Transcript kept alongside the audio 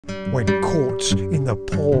When caught in the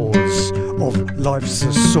pause of life's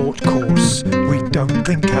assault course, we don't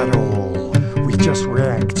think at all. We just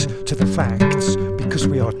react to the facts because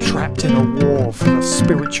we are trapped in a war for the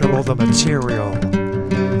spiritual or the material.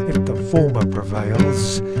 If the former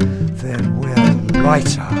prevails, then we're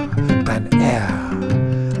lighter than air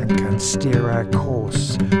and can steer our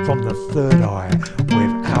course from the third eye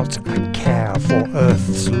without a care for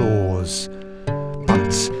Earth's laws.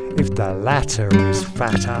 But if the latter is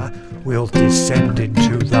fatter, we'll descend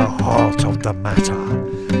into the heart of the matter,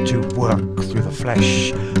 to work through the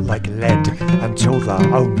flesh like lead until the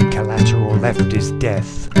only collateral left is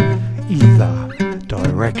death. Either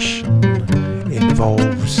direction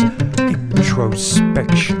involves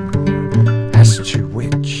introspection as to